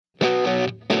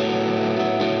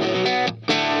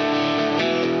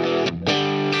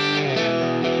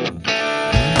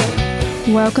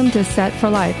Welcome to Set for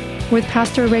Life with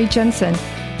Pastor Ray Jensen.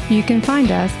 You can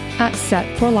find us at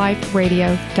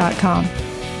setforliferadio.com.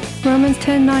 Romans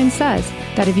 10:9 says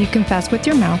that if you confess with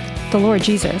your mouth the Lord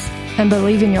Jesus and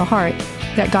believe in your heart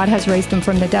that God has raised him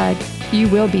from the dead, you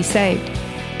will be saved.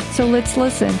 So let's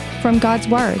listen from God's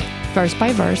Word, verse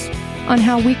by verse, on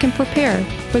how we can prepare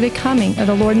for the coming of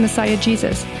the Lord and Messiah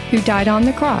Jesus, who died on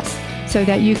the cross so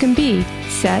that you can be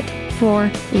set for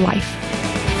life.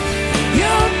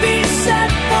 You'll be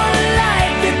set for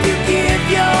life if you give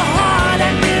your heart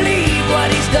and believe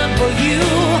what he's done for you.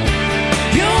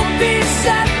 You'll be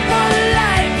set for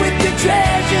life with your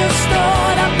treasure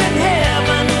stored up in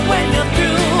heaven when you're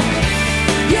through.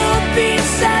 You'll be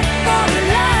set for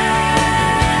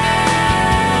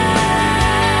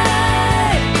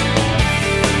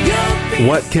life.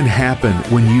 What can happen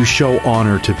when you show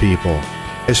honor to people,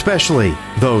 especially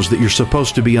those that you're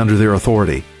supposed to be under their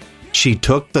authority? She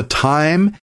took the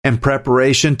time and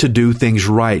preparation to do things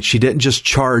right. She didn't just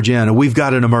charge in. We've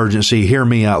got an emergency. Hear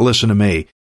me out. Listen to me.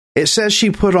 It says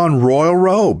she put on royal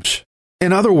robes.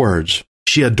 In other words,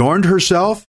 she adorned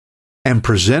herself and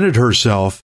presented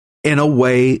herself in a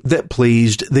way that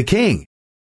pleased the king.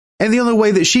 And the only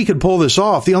way that she could pull this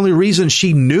off, the only reason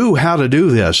she knew how to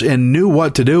do this and knew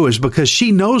what to do is because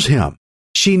she knows him.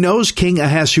 She knows King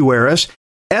Ahasuerus.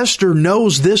 Esther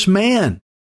knows this man.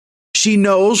 She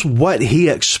knows what he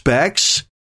expects.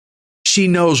 She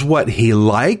knows what he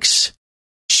likes.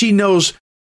 She knows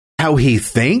how he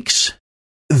thinks.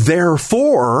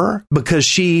 Therefore, because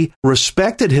she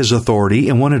respected his authority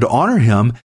and wanted to honor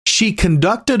him, she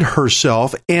conducted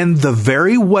herself in the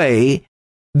very way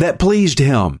that pleased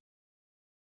him.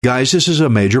 Guys, this is a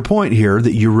major point here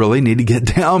that you really need to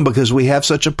get down because we have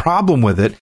such a problem with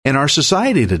it in our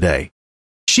society today.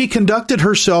 She conducted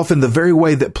herself in the very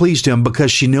way that pleased him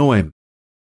because she knew him.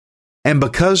 And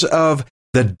because of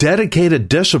the dedicated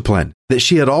discipline that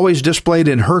she had always displayed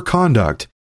in her conduct,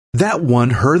 that won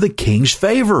her the king's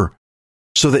favor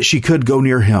so that she could go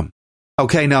near him.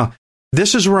 Okay, now,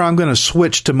 this is where I'm going to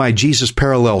switch to my Jesus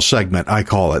Parallel segment, I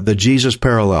call it, the Jesus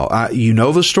Parallel. You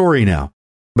know the story now,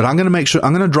 but I'm going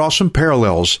to draw some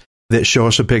parallels that show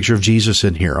us a picture of Jesus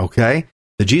in here, okay?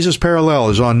 The Jesus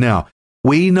Parallel is on now.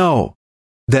 We know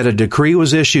that a decree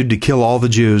was issued to kill all the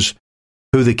Jews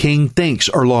who the king thinks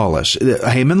are lawless.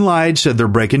 Haman lied, said they're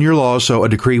breaking your laws, so a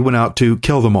decree went out to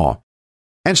kill them all.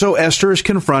 And so Esther is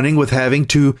confronting with having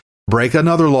to break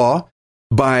another law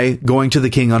by going to the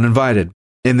king uninvited.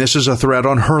 And this is a threat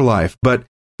on her life. But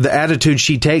the attitude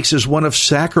she takes is one of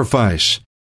sacrifice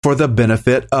for the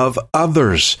benefit of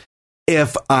others.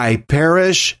 If I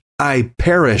perish,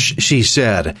 she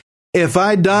said. If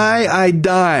I die, I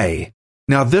die.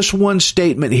 Now, this one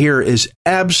statement here is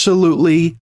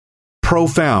absolutely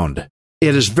profound.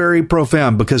 It is very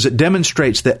profound because it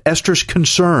demonstrates that Esther's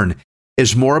concern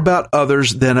is more about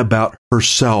others than about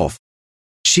herself.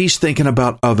 She's thinking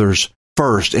about others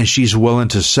first, and she's willing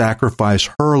to sacrifice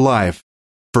her life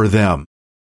for them.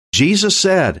 Jesus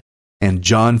said in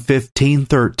John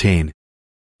 15:13,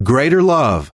 "Greater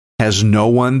love has no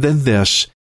one than this,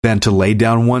 than to lay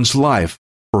down one's life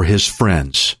for his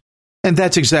friends." And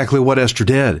that's exactly what Esther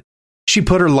did. She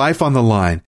put her life on the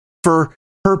line for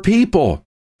her people,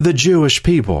 the Jewish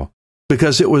people,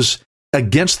 because it was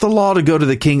against the law to go to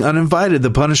the king uninvited.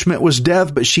 The punishment was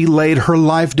death, but she laid her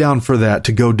life down for that,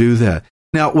 to go do that.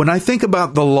 Now, when I think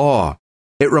about the law,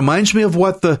 it reminds me of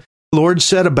what the Lord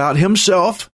said about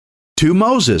himself to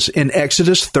Moses in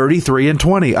Exodus 33 and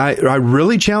 20. I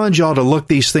really challenge y'all to look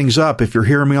these things up if you're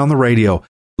hearing me on the radio.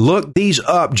 Look these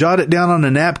up, jot it down on a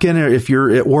napkin if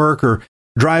you're at work or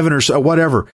driving or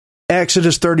whatever.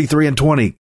 Exodus 33 and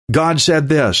 20. God said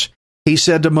this. He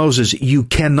said to Moses, "You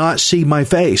cannot see my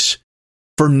face,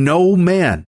 for no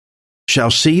man shall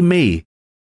see me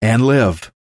and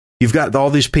live." You've got all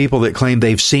these people that claim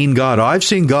they've seen God. Oh, I've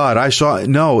seen God. I saw.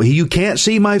 No, you can't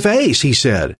see my face, he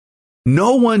said.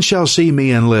 No one shall see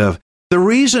me and live. The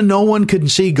reason no one can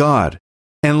see God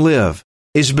and live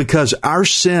is because our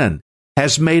sin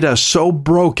has made us so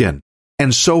broken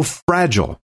and so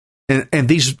fragile. And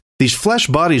these flesh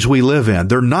bodies we live in,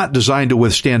 they're not designed to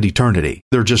withstand eternity.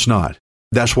 They're just not.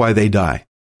 That's why they die.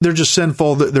 They're just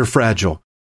sinful. They're fragile.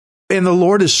 And the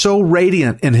Lord is so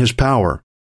radiant in his power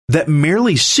that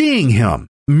merely seeing him,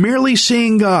 merely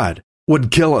seeing God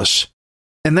would kill us.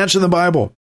 And that's in the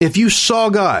Bible. If you saw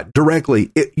God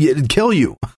directly, it'd kill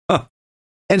you.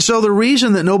 And so the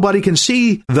reason that nobody can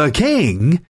see the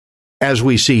king, as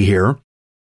we see here,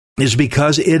 is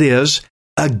because it is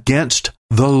against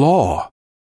the law.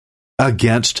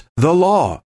 Against the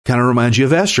law. Kind of reminds you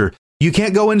of Esther. You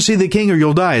can't go in and see the king or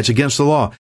you'll die. It's against the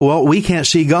law. Well, we can't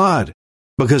see God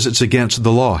because it's against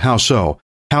the law. How so?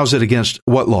 How's it against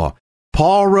what law?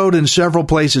 Paul wrote in several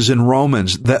places in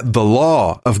Romans that the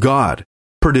law of God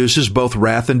produces both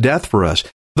wrath and death for us.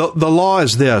 The law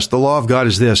is this. The law of God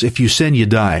is this. If you sin, you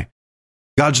die.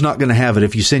 God's not going to have it.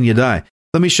 If you sin, you die.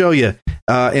 Let me show you.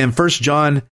 In 1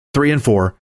 John 3 and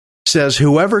 4, says,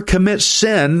 whoever commits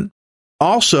sin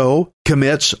also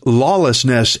commits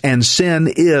lawlessness, and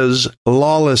sin is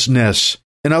lawlessness.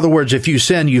 In other words, if you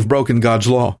sin, you've broken God's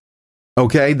law.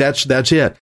 Okay, that's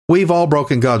it. We've all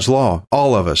broken God's law,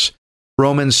 all of us.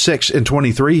 Romans 6 and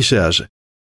 23 says,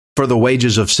 for the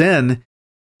wages of sin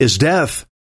is death.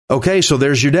 Okay, so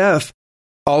there's your death.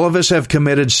 All of us have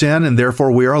committed sin, and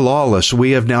therefore we are lawless.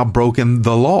 We have now broken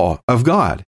the law of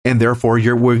God, and therefore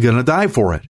we're going to die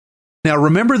for it. Now,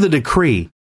 remember the decree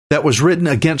that was written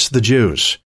against the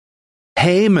Jews.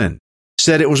 Haman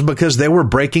said it was because they were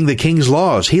breaking the king's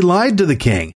laws. He lied to the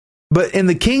king. But in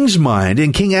the king's mind,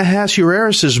 in King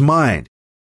Ahasuerus' mind,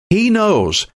 he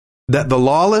knows that the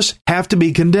lawless have to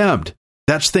be condemned.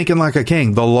 That's thinking like a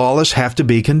king. The lawless have to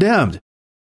be condemned.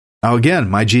 Now again,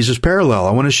 my Jesus parallel,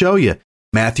 I want to show you.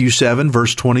 Matthew 7,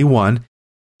 verse 21,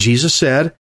 Jesus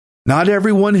said, not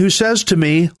everyone who says to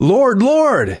me, Lord,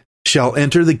 Lord, shall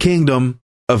enter the kingdom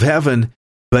of heaven,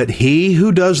 but he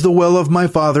who does the will of my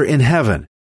Father in heaven.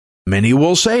 Many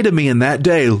will say to me in that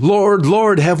day, Lord,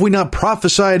 Lord, have we not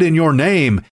prophesied in your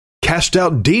name, cast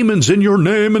out demons in your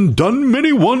name, and done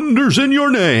many wonders in your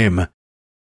name?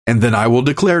 And then I will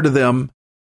declare to them,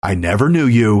 I never knew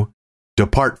you.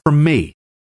 Depart from me,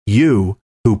 you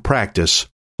who practice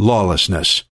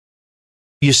lawlessness.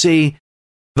 You see,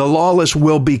 the lawless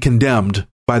will be condemned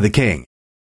by the king.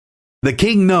 The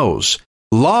king knows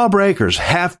lawbreakers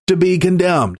have to be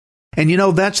condemned. And you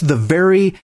know, that's the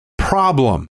very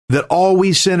problem that all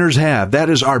we sinners have. That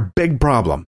is our big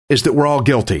problem, is that we're all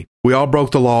guilty. We all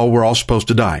broke the law. We're all supposed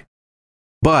to die.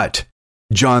 But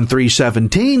John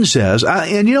 3:17 says,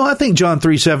 and you know, I think John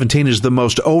 3:17 is the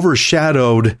most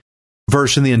overshadowed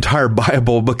verse in the entire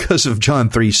Bible because of John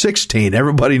 3:16.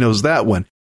 Everybody knows that one.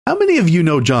 How many of you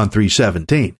know John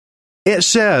 3:17? It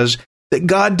says that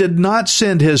God did not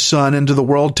send his Son into the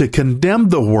world to condemn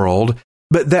the world,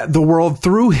 but that the world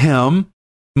through him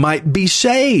might be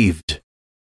saved.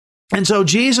 And so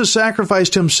Jesus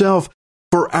sacrificed himself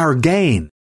for our gain.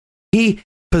 He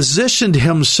positioned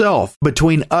himself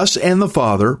between us and the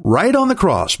Father, right on the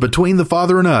cross, between the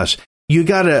Father and us. You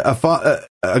got a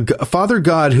Father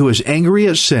God who is angry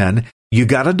at sin. You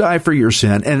got to die for your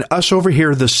sin. And us over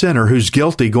here, the sinner who's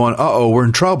guilty, going, uh-oh, we're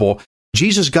in trouble.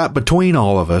 Jesus got between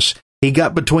all of us. He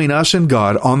got between us and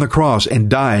God on the cross and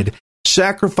died,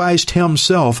 sacrificed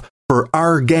himself for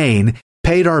our gain,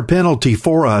 paid our penalty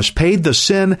for us, paid the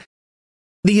sin,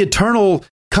 the eternal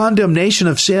condemnation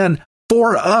of sin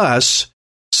for us,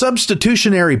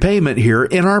 substitutionary payment here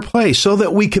in our place so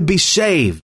that we could be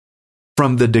saved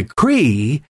from the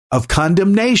decree of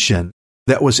condemnation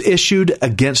that was issued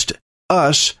against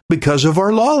us because of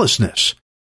our lawlessness.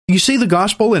 You see the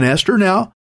gospel in Esther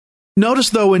now? Notice,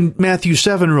 though, in Matthew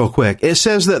 7 real quick, it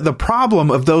says that the problem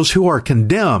of those who are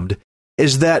condemned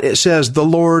is that it says the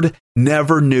Lord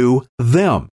never knew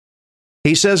them.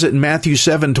 He says it in Matthew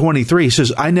 7:23. He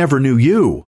says, I never knew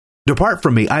you. Depart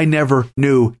from me. I never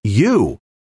knew you.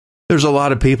 There's a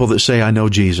lot of people that say, I know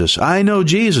Jesus. I know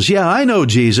Jesus. Yeah, I know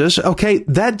Jesus. Okay,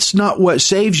 that's not what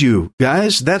saves you,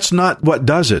 guys. That's not what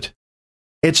does it.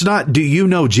 It's not, do you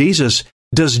know Jesus?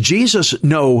 Does Jesus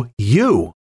know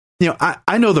you? You know,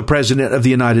 I know the President of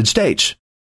the United States.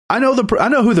 I know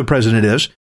who the President is.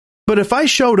 But if I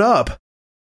showed up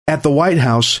at the White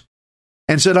House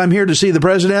and said, I'm here to see the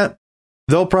President,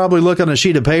 they'll probably look on a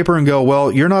sheet of paper and go,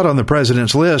 well, you're not on the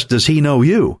President's list. Does he know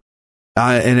you?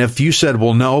 And if you said,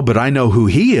 well, no, but I know who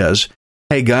he is.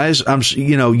 Hey, guys,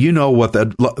 you know what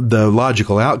the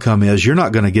logical outcome is. You're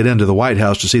not going to get into the White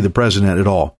House to see the President at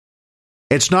all.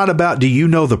 It's not about, do you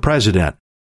know the President?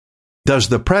 Does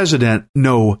the President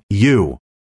know you?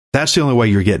 That's the only way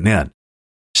you're getting in.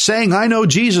 Saying, I know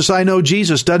Jesus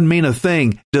doesn't mean a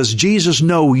thing. Does Jesus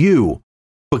know you?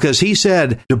 Because he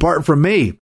said, depart from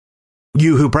me,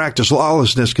 you who practice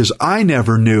lawlessness, because I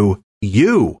never knew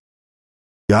you.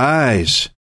 Guys,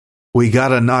 we got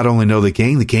to not only know the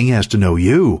King has to know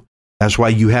you. That's why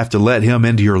you have to let him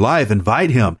into your life, invite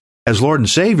him as Lord and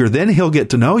Savior, then he'll get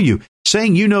to know you.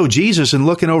 Saying you know Jesus and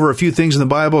looking over a few things in the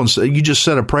Bible and you just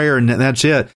said a prayer and that's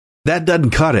it, that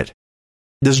doesn't cut it.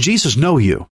 Does Jesus know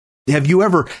you? Have you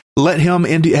ever let him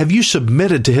into, have you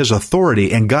submitted to his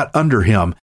authority and got under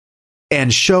him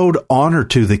and showed honor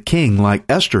to the king like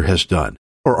Esther has done?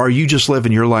 Or are you just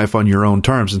living your life on your own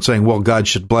terms and saying, well, God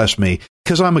should bless me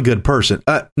because I'm a good person?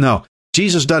 No,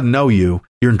 Jesus doesn't know you.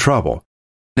 You're in trouble.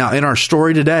 Now, in our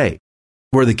story today,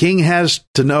 where the king has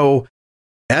to know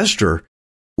Esther,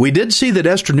 we did see that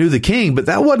Esther knew the king, but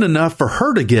that wasn't enough for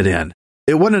her to get in.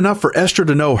 It wasn't enough for Esther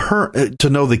to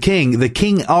know the king. The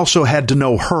king also had to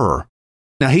know her.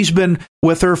 Now, he's been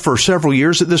with her for several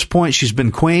years at this point. She's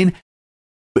been queen,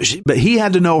 but he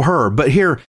had to know her. But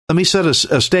here, let me set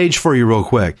a stage for you real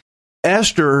quick.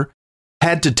 Esther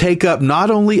had to take up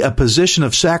not only a position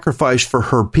of sacrifice for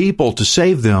her people to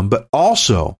save them, but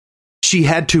also she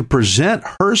had to present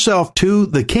herself to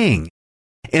the king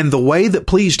in the way that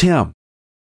pleased him.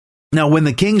 Now, when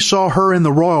the king saw her in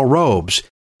the royal robes,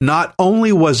 not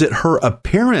only was it her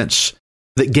appearance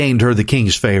that gained her the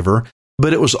king's favor,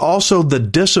 but it was also the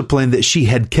discipline that she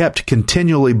had kept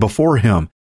continually before him,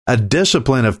 a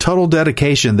discipline of total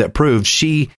dedication that proved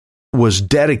she was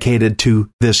dedicated to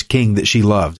this king that she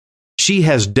loved. She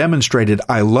has demonstrated,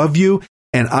 I love you,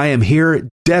 and I am here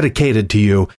dedicated to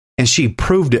you, and she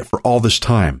proved it for all this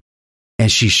time.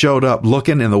 And she showed up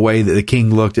looking in the way that the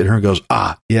king looked at her and goes,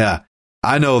 yeah,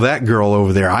 I know that girl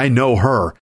over there. I know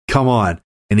her. Come on.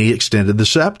 And he extended the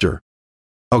scepter.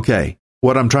 Okay,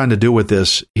 what I'm trying to do with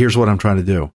this, here's what I'm trying to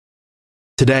do.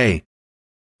 Today,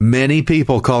 many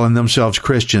people calling themselves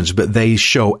Christians, but they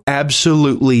show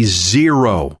absolutely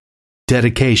zero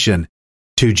dedication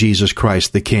to Jesus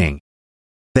Christ the King.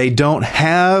 They don't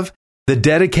have the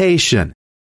dedication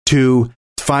to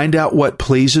find out what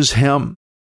pleases him.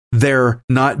 They're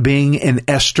not being an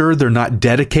Esther. They're not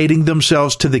dedicating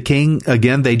themselves to the king.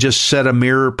 Again, they just said a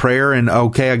mere prayer and,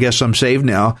 okay, I guess I'm saved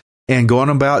now, and going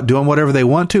about doing whatever they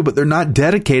want to, but they're not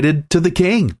dedicated to the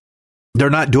king. They're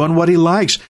not doing what he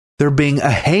likes. They're being a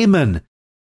Haman.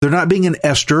 They're not being an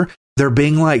Esther. They're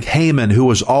being like Haman, who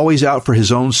was always out for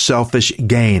his own selfish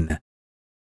gain.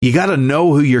 You got to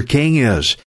know who your king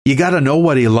is. You got to know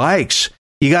what he likes.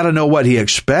 You got to know what he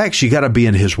expects. You got to be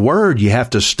in his word. You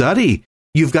have to study.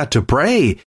 You've got to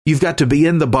pray. You've got to be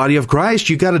in the body of Christ.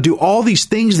 You've got to do all these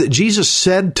things that Jesus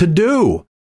said to do.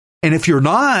 And if you're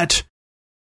not,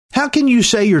 how can you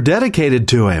say you're dedicated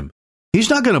to him? He's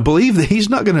not going to believe that. He's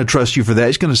not going to trust you for that.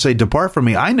 He's going to say, depart from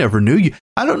me. I never knew you.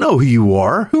 I don't know who you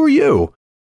are. Who are you?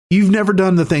 You've never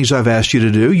done the things I've asked you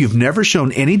to do. You've never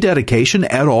shown any dedication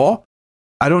at all.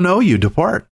 I don't know you.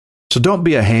 Depart. So don't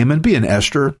be a Haman. Be an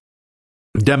Esther.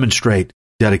 Demonstrate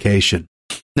dedication.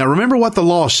 Now remember what the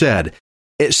law said.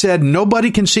 It said nobody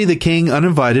can see the king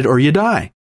uninvited or you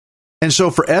die. And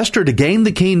so for Esther to gain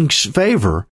the king's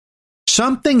favor,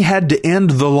 something had to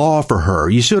end the law for her.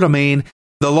 You see what I mean?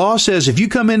 The law says if you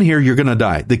come in here, you're going to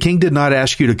die. The king did not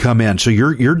ask you to come in, so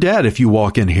you're dead if you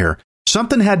walk in here.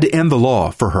 Something had to end the law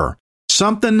for her.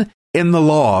 Something in the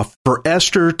law for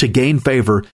Esther to gain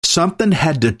favor, something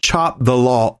had to chop the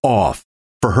law off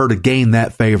for her to gain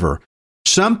that favor.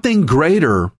 Something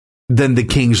greater than the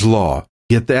king's law.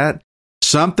 Get that?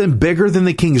 Something bigger than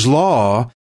the king's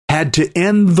law had to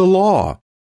end the law.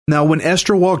 Now, when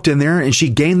Esther walked in there and she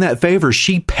gained that favor,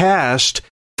 she passed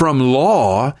from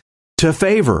law to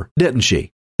favor, didn't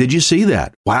she? Did you see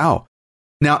that? Wow.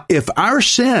 Now, if our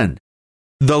sin,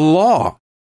 the law,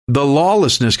 the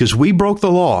lawlessness, because we broke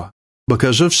the law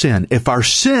because of sin, if our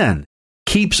sin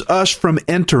keeps us from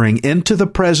entering into the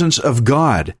presence of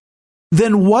God,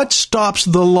 then what stops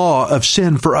the law of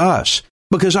sin for us?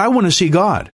 Because I want to see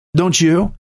God. Don't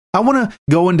you? I want to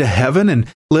go into heaven and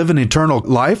live an eternal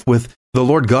life with the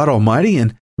Lord God Almighty,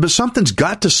 but something's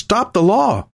got to stop the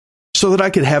law so that I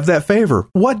could have that favor.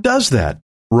 What does that?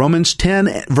 Romans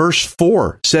 10 verse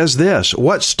 4 says this.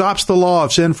 What stops the law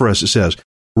of sin for us? It says,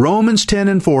 Romans 10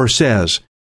 and 4 says,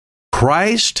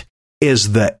 Christ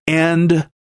is the end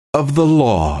of the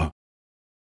law.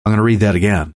 I'm going to read that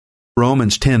again.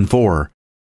 Romans 10:4.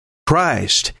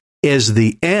 Christ is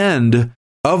the end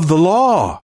of the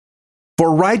law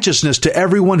for righteousness to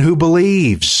everyone who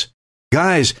believes.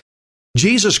 Guys,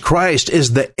 Jesus Christ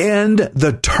is the end,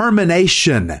 the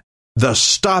termination, the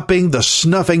stopping, the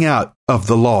snuffing out of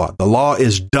the law. The law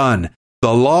is done.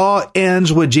 The law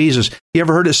ends with Jesus. You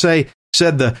ever heard it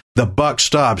said the buck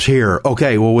stops here?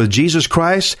 Okay, well, with Jesus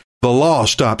Christ, the law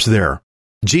stops there.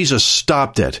 Jesus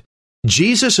stopped it.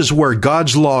 Jesus is where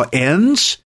God's law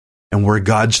ends and where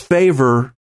God's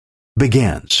favor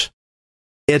begins.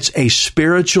 It's a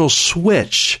spiritual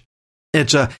switch.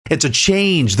 It's a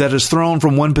change that is thrown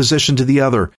from one position to the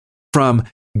other, from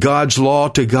God's law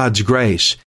to God's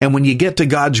grace. And when you get to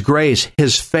God's grace,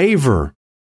 his favor,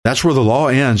 that's where the law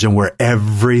ends and where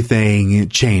everything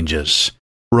changes.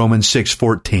 Romans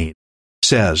 6:14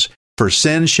 says, For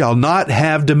sin shall not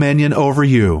have dominion over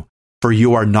you, for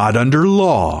you are not under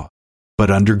law,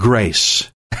 but under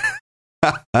grace.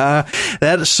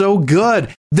 That is so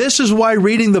good. This is why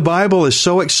reading the Bible is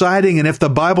so exciting. And if the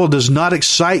Bible does not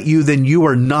excite you, then you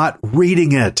are not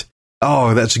reading it.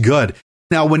 Oh, that's good.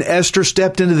 Now, when Esther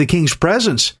stepped into the king's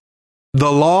presence,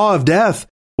 the law of death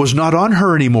was not on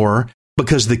her anymore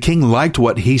because the king liked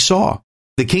what he saw.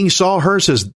 The king saw her,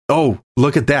 says, oh,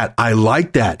 look at that. I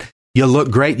like that. You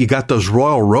look great. You got those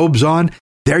royal robes on.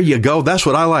 There you go. That's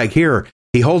what I like here.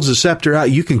 He holds the scepter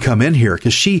out. You can come in here,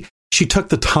 because she took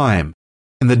the time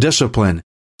and the discipline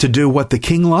to do what the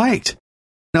king liked.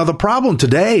 Now, the problem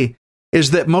today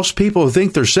is that most people who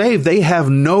think they're saved, they have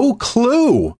no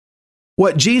clue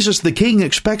what Jesus the King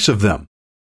expects of them.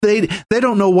 They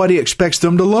don't know what he expects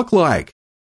them to look like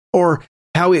or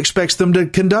how he expects them to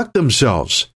conduct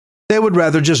themselves. They would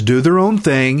rather just do their own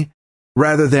thing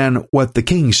rather than what the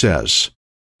king says.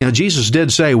 Now, Jesus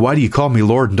did say, why do you call me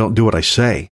Lord and don't do what I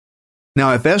say?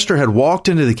 Now, if Esther had walked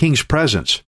into the king's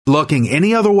presence looking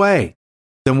any other way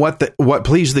than what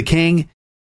pleased the king,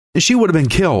 she would have been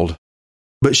killed.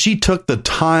 But she took the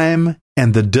time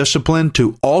and the discipline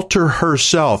to alter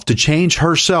herself, to change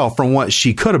herself from what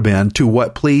she could have been to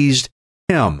what pleased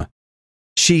him.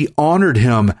 She honored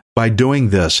him by doing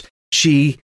this.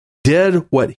 She did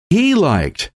what he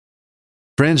liked.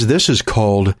 Friends, this is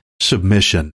called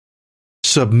submission.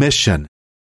 Submission.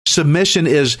 Submission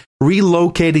is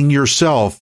relocating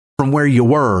yourself from where you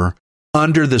were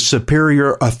under the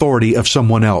superior authority of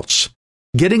someone else.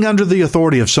 Getting under the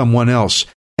authority of someone else.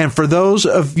 And for those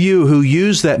of you who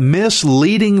use that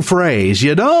misleading phrase,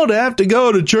 you don't have to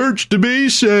go to church to be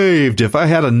saved. If I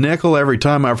had a nickel every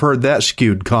time I've heard that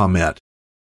skewed comment,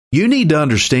 you need to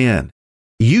understand,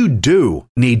 you do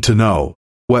need to know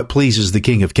what pleases the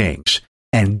King of Kings.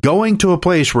 And going to a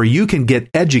place where you can get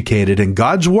educated in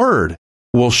God's Word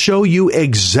will show you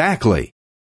exactly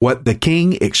what the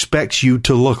King expects you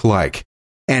to look like,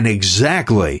 and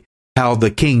exactly how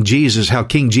King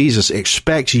Jesus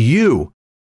expects you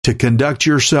to conduct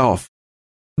yourself.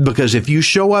 Because if you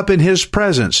show up in his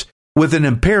presence with an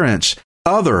appearance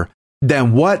other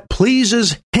than what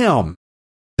pleases him,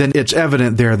 then it's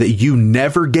evident there that you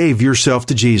never gave yourself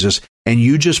to Jesus, and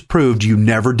you just proved you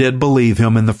never did believe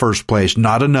him in the first place,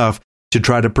 not enough to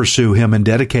try to pursue him in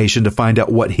dedication to find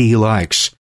out what he likes.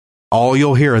 All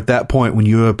you'll hear at that point when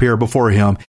you appear before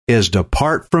him is,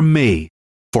 "Depart from me,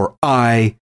 for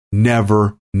I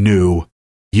never knew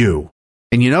you."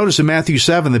 And you notice in Matthew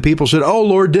 7, the people said, "Oh,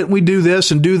 Lord, didn't we do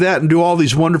this and do that and do all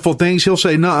these wonderful things?" He'll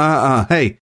say, "No,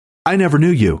 hey, I never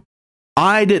knew you.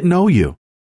 I didn't know you."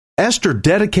 Esther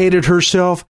dedicated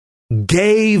herself,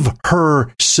 gave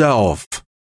herself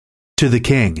to the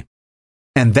king.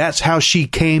 And that's how she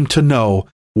came to know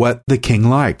what the king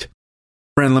liked.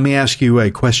 Friend, let me ask you a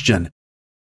question.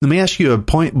 Let me ask you a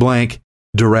point-blank,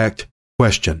 direct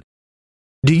question.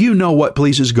 Do you know what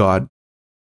pleases God?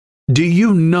 Do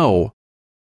you know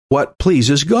what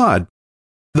pleases God?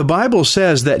 The Bible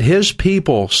says that his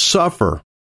people suffer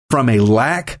from a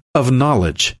lack of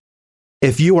knowledge.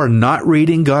 If you are not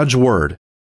reading God's Word,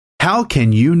 how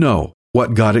can you know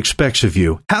what God expects of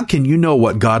you? How can you know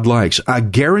what God likes? I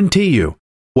guarantee you,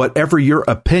 whatever your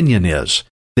opinion is,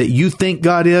 that you think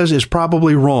God is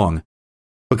probably wrong,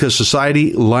 because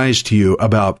society lies to you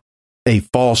about a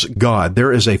false God.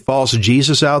 There is a false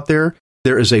Jesus out there.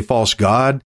 There is a false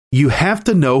God. You have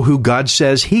to know who God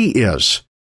says he is.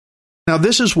 Now,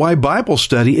 this is why Bible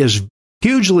study is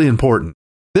hugely important.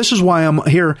 This is why I'm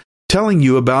here telling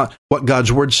you about what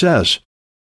God's Word says.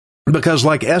 Because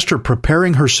like Esther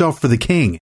preparing herself for the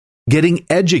king, getting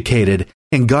educated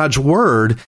in God's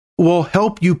Word will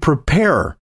help you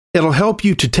prepare. It'll help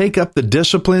you to take up the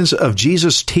disciplines of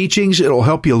Jesus' teachings. It'll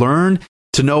help you learn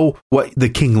to know what the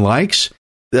king likes.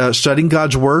 Studying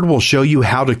God's Word will show you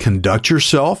how to conduct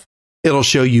yourself. It'll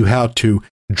show you how to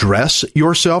dress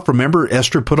yourself. Remember,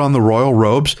 Esther put on the royal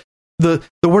robes. The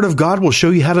Word of God will show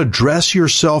you how to dress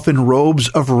yourself in robes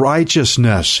of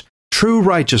righteousness, true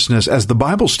righteousness, as the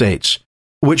Bible states,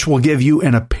 which will give you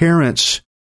an appearance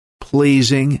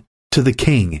pleasing to the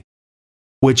king,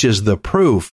 which is the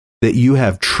proof that you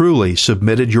have truly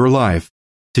submitted your life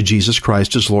to Jesus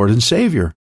Christ as Lord and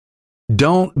Savior.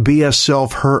 Don't be a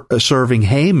self-serving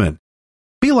Haman.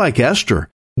 Be like Esther.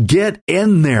 Get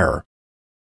in there.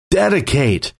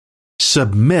 Dedicate.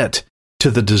 Submit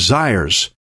to the desires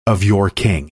of your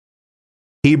king.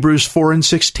 Hebrews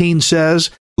 4:16 says,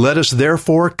 "Let us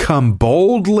therefore come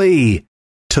boldly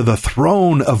to the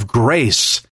throne of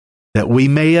grace, that we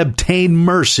may obtain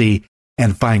mercy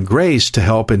and find grace to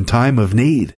help in time of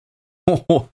need."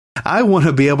 Oh, I want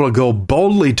to be able to go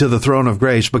boldly to the throne of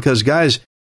grace because, guys,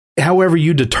 however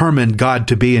you determine God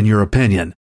to be in your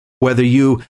opinion, whether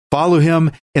you follow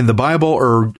him in the Bible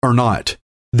or not,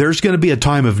 there's going to be a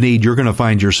time of need you're going to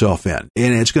find yourself in,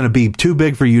 and it's going to be too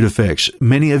big for you to fix.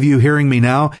 Many of you hearing me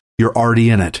now, you're already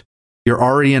in it. You're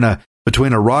already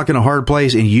between a rock and a hard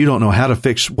place, and you don't know how to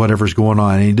fix whatever's going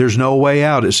on. And there's no way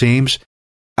out, it seems.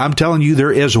 I'm telling you,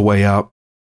 there is a way out.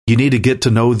 You need to get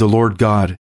to know the Lord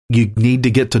God. You need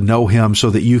to get to know Him so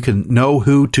that you can know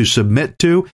who to submit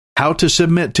to, how to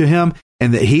submit to Him,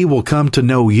 and that He will come to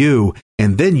know you.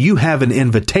 And then you have an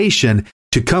invitation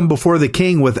to come before the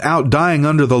King without dying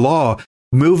under the law,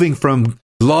 moving from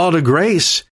law to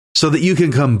grace, so that you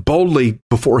can come boldly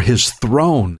before His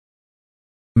throne.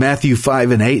 Matthew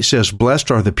 5:8 says,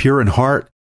 "Blessed are the pure in heart,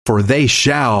 for they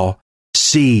shall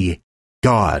see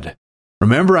God."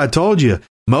 Remember, I told you,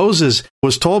 Moses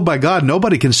was told by God,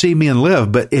 nobody can see me and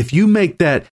live. But if you make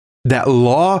that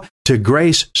law to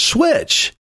grace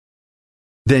switch,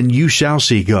 then you shall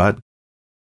see God.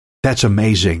 That's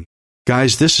amazing.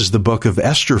 Guys, this is the book of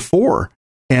Esther 4,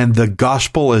 and the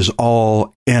gospel is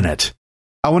all in it.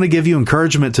 I want to give you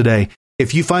encouragement today.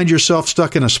 If you find yourself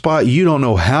stuck in a spot, you don't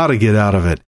know how to get out of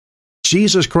it.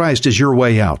 Jesus Christ is your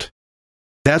way out.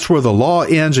 That's where the law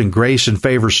ends and grace and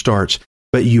favor starts.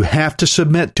 But you have to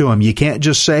submit to Him. You can't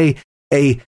just say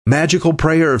a magical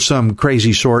prayer of some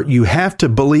crazy sort. You have to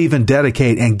believe and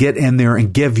dedicate and get in there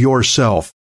and give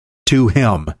yourself to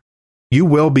Him. You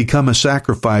will become a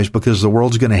sacrifice because the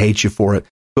world's going to hate you for it.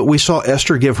 But we saw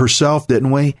Esther give herself,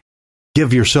 didn't we?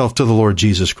 Give yourself to the Lord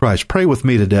Jesus Christ. Pray with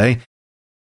me today.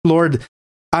 Lord,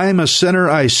 I am a sinner.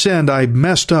 I sinned. I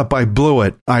messed up. I blew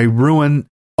it. I ruined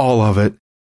all of it.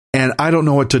 And I don't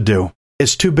know what to do.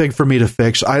 It's too big for me to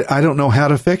fix. I don't know how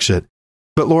to fix it.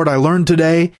 But Lord, I learned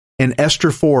today in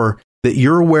Esther 4 that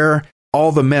you're where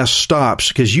all the mess stops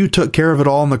because you took care of it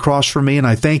all on the cross for me, and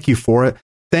I thank you for it.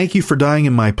 Thank you for dying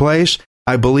in my place.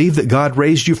 I believe that God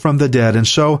raised you from the dead. And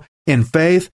so, in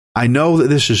faith, I know that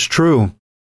this is true.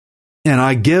 And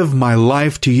I give my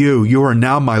life to you. You are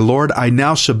now my Lord. I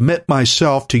now submit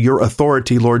myself to your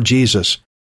authority, Lord Jesus.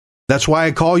 That's why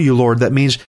I call you Lord. That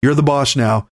means you're the boss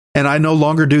now. And I no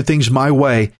longer do things my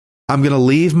way. I'm going to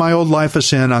leave my old life of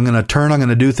sin. I'm going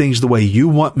to do things the way you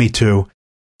want me to.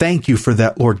 Thank you for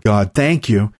that, Lord God. Thank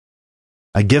you.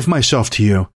 I give myself to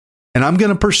you. And I'm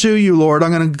going to pursue you, Lord.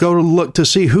 I'm going to go look to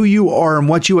see who you are and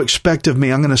what you expect of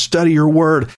me. I'm going to study your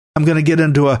word. I'm going to get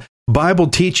into a Bible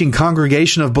teaching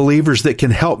congregation of believers that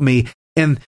can help me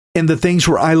in the things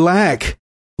where I lack.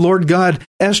 Lord God,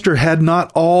 Esther had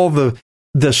not all the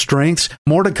strengths.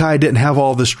 Mordecai didn't have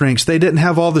all the strengths. They didn't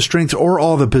have all the strengths or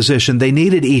all the position. They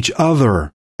needed each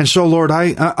other. And so, Lord,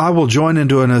 I will join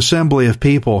into an assembly of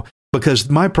people because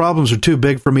my problems are too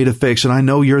big for me to fix, and I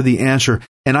know you're the answer.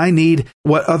 And I need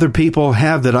what other people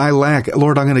have that I lack.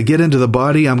 Lord, I'm going to get into the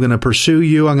body. I'm going to pursue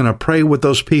you. I'm going to pray with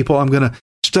those people. I'm going to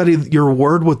study your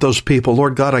word with those people.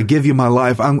 Lord God, I give you my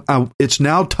life. It's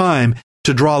now time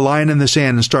to draw a line in the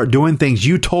sand and start doing things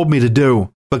you told me to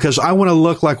do, because I want to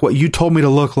look like what you told me to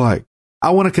look like.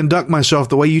 I want to conduct myself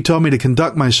the way you told me to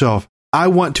conduct myself. I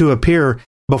want to appear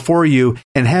before you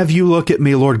and have you look at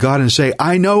me, Lord God, and say,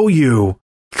 I know you.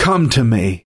 Come to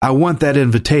me. I want that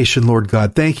invitation, Lord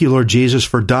God. Thank you, Lord Jesus,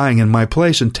 for dying in my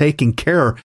place and taking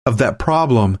care of that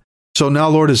problem. So now,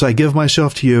 Lord, as I give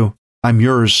myself to you, I'm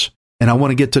yours, and I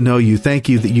want to get to know you. Thank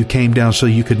you that you came down so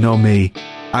you could know me.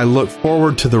 I look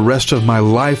forward to the rest of my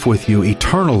life with you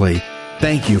eternally.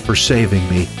 Thank you for saving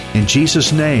me. In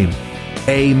Jesus' name,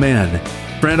 amen.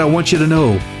 Friend, I want you to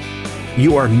know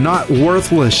you are not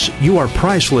worthless. You are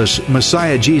priceless.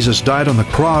 Messiah Jesus died on the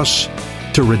cross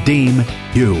to redeem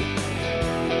you.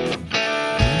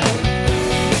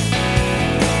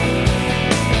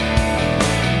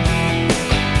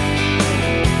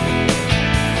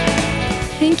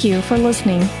 Thank you for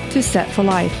listening to Set for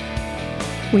Life.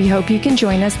 We hope you can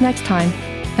join us next time,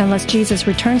 unless Jesus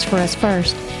returns for us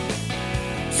first.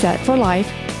 Set for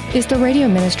Life is the radio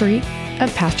ministry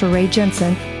of Pastor Ray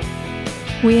Jensen.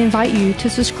 We invite you to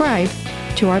subscribe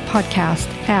to our podcast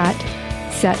at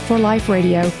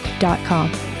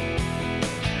setforliferadio.com.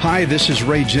 Hi, this is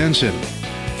Ray Jensen.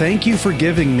 Thank you for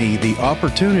giving me the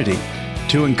opportunity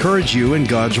to encourage you in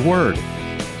God's Word.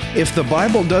 If the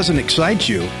Bible doesn't excite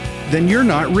you, then you're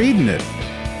not reading it.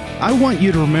 I want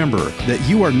you to remember that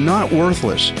you are not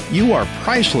worthless. You are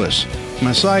priceless.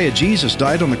 Messiah Jesus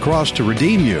died on the cross to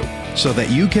redeem you so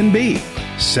that you can be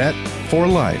set for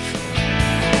life.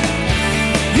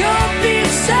 You'll be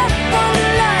set for